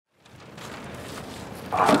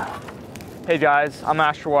Hey guys, I'm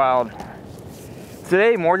Asher Wild.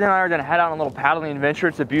 Today, Morgan and I are gonna head out on a little paddling adventure.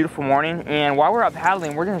 It's a beautiful morning, and while we're out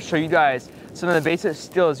paddling, we're gonna show you guys some of the basic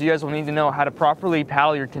skills you guys will need to know how to properly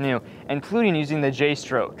paddle your canoe, including using the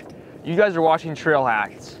J-stroke. You guys are watching Trail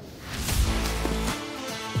Hacks.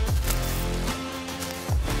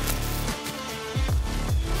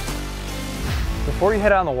 Before you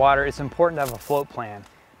head out on the water, it's important to have a float plan.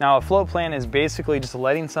 Now, a float plan is basically just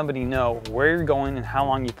letting somebody know where you're going and how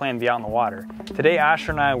long you plan to be out in the water. Today,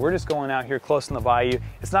 Asher and I, we're just going out here close in the bayou.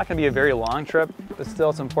 It's not gonna be a very long trip, but still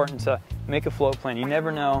it's important to make a float plan. You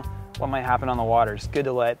never know what might happen on the water. It's good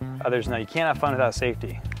to let others know. You can't have fun without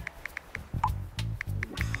safety.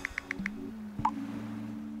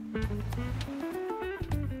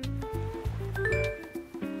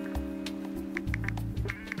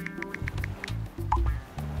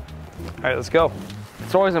 All right, let's go.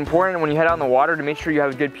 It's always important when you head out in the water to make sure you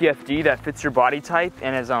have a good PFD that fits your body type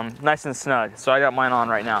and is nice and snug. So I got mine on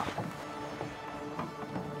right now.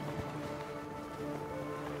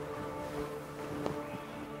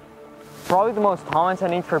 Probably the most common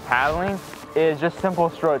technique for paddling is just simple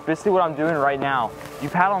strokes. Basically what I'm doing right now. You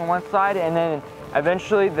paddle on one side and then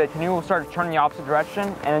eventually the canoe will start to turn in the opposite direction,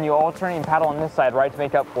 and then you alternate and paddle on this side, right, to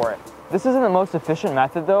make up for it. This isn't the most efficient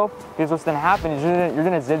method though, because what's gonna happen is you're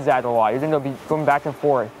gonna zigzag a lot. You're gonna be going back and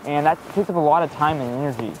forth, and that takes up a lot of time and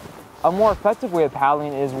energy. A more effective way of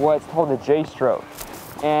paddling is what's called the J-stroke.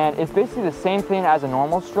 And it's basically the same thing as a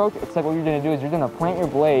normal stroke, except what you're gonna do is you're gonna plant your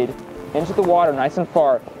blade into the water nice and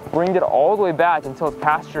far, bring it all the way back until it's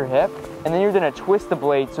past your hip, and then you're gonna twist the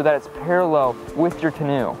blade so that it's parallel with your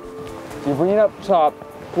canoe. So you bring it up top,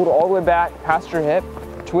 pull it all the way back past your hip,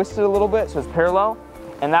 twist it a little bit so it's parallel,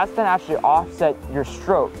 and that's gonna actually offset your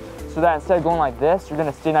stroke, so that instead of going like this, you're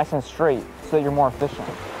gonna stay nice and straight so that you're more efficient.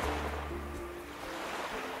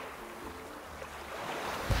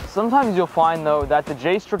 Sometimes you'll find though that the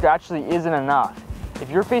J-stroke actually isn't enough.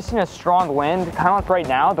 If you're facing a strong wind, kind of like right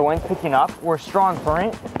now, the wind's picking up, or a strong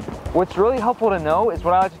current, what's really helpful to know is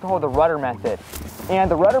what I like to call the rudder method. And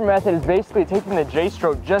the rudder method is basically taking the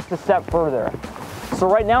J-stroke just a step further. So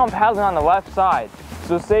right now I'm paddling on the left side.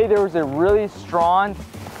 So say there was a really strong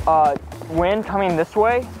wind coming this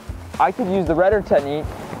way, I could use the rudder technique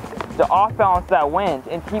to off balance that wind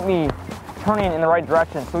and keep me turning in the right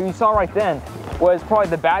direction. So what you saw right then was probably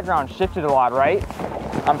the background shifted a lot, right?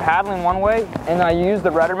 I'm paddling one way and I use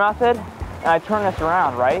the rudder method and I turn this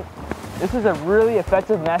around, right? This is a really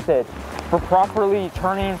effective method for properly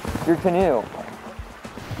turning your canoe.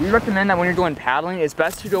 We recommend that when you're going paddling, it's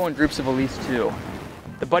best to go in groups of at least 2.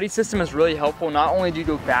 The buddy system is really helpful. Not only do you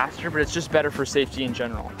go faster, but it's just better for safety in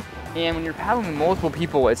general. And when you're paddling with multiple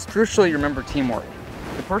people, it's crucial you remember teamwork.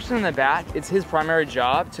 The person in the back, it's his primary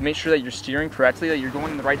job to make sure that you're steering correctly, that you're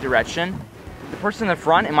going in the right direction. The person in the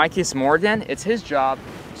front, in my case Morgan, it's his job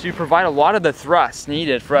to provide a lot of the thrust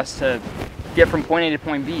needed for us to get from point A to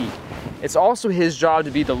point B. It's also his job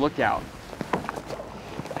to be the lookout.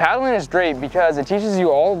 Paddling is great because it teaches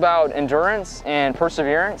you all about endurance and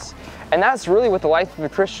perseverance, and that's really what the life of a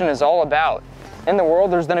Christian is all about. In the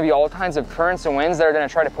world, there's going to be all kinds of currents and winds that are going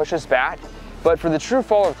to try to push us back, but for the true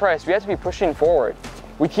follower of Christ, we have to be pushing forward.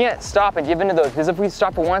 We can't stop and give into those, because if we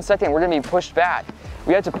stop for 1 second, we're going to be pushed back.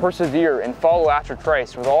 We have to persevere and follow after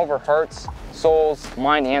Christ with all of our hearts, souls,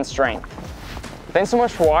 mind, and strength. Thanks so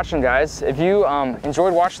much for watching, guys. If you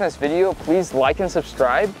enjoyed watching this video, please like and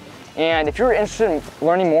subscribe. And if you're interested in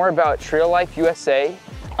learning more about Trail Life USA,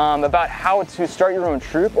 about how to start your own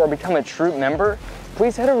troop or become a troop member,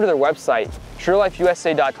 please head over to their website,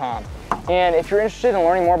 traillifeusa.com. And if you're interested in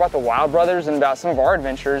learning more about the Wild Brothers and about some of our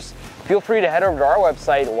adventures, feel free to head over to our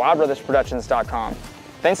website, wildbrothersproductions.com.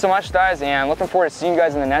 Thanks so much, guys, and looking forward to seeing you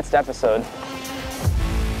guys in the next episode.